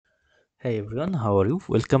Hey everyone, how are you?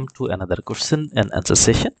 Welcome to another question and answer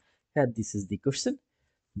session. Here, this is the question.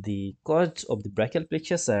 The chords of the brachial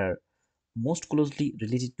plexus are most closely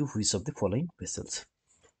related to which of the following vessels?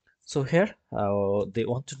 So here, they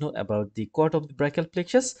want to know about the chord of the brachial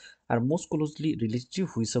plexus are most closely related to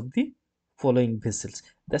which of the following vessels.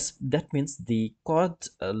 That means the chord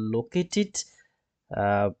located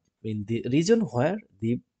uh, in the region where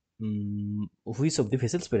the which of the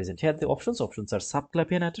vessels present. Here the options are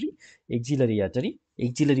subclavian artery,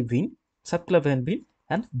 axillary vein, subclavian vein,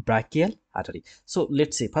 and brachial artery. So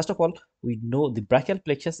let's say first of all we know the brachial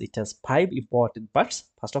plexus. It has five important parts.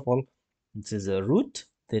 First of all, this is a root,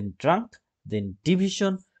 then trunk, then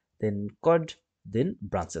division, then cord, then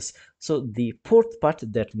branches. So the fourth part,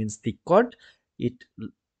 that means the cord, it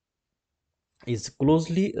is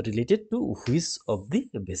closely related to which of the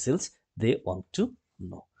vessels they want to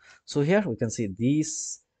know. So here we can see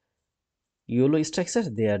these yellow structure,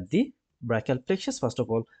 they are the brachial plexus. First of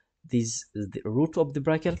all, this is the root of the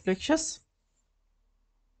brachial plexus,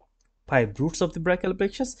 five roots of the brachial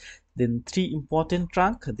plexus, then three important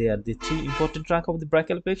trunk, they are the three important trunk of the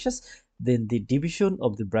brachial plexus, then the division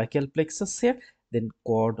of the brachial plexus here, then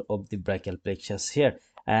cord of the brachial plexus here.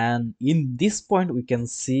 And in this point we can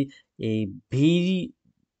see a very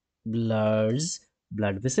large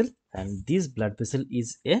blood vessel, and this blood vessel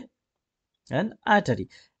is an artery,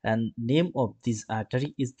 and name of this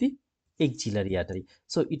artery is the axillary artery.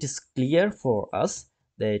 So it is clear for us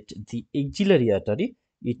that the axillary artery,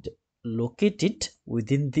 it located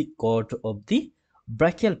within the cord of the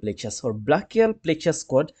brachial plexus or brachial plexus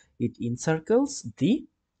cord. It encircles the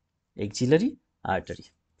axillary artery.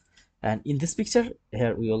 And in this picture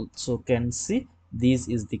here we also can see this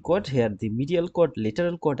is the cord. Here the medial cord,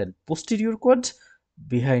 lateral cord, and posterior cord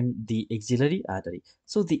behind the axillary artery.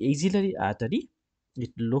 So the axillary artery, it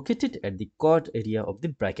located at the cord area of the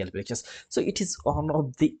brachial plexus. So it is one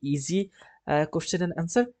of the easy question and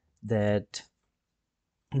answer, that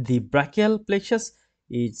the brachial plexus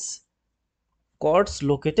is cords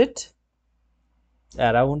located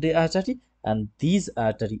around the artery, and this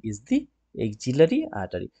artery is the axillary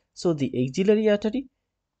artery. So the axillary artery,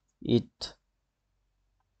 it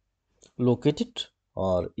located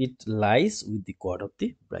or it lies with the cord of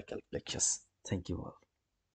the brachial plexus. Thank you all.